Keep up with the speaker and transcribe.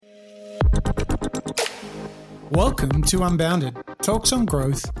Welcome to Unbounded, talks on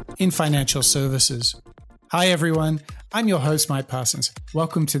growth in financial services. Hi everyone, I'm your host Mike Parsons.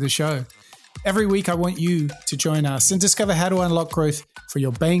 Welcome to the show. Every week I want you to join us and discover how to unlock growth for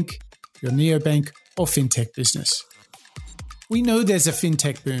your bank, your neobank, or fintech business. We know there's a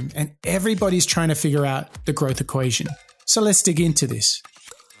fintech boom and everybody's trying to figure out the growth equation. So let's dig into this.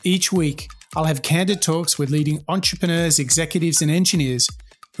 Each week, I'll have candid talks with leading entrepreneurs, executives, and engineers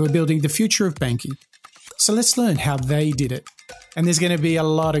who are building the future of banking. So let's learn how they did it. And there's going to be a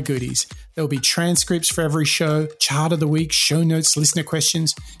lot of goodies. There'll be transcripts for every show, chart of the week, show notes, listener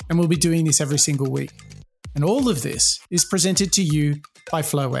questions, and we'll be doing this every single week. And all of this is presented to you by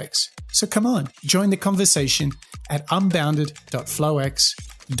FlowX. So come on, join the conversation at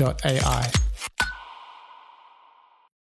unbounded.flowx.ai.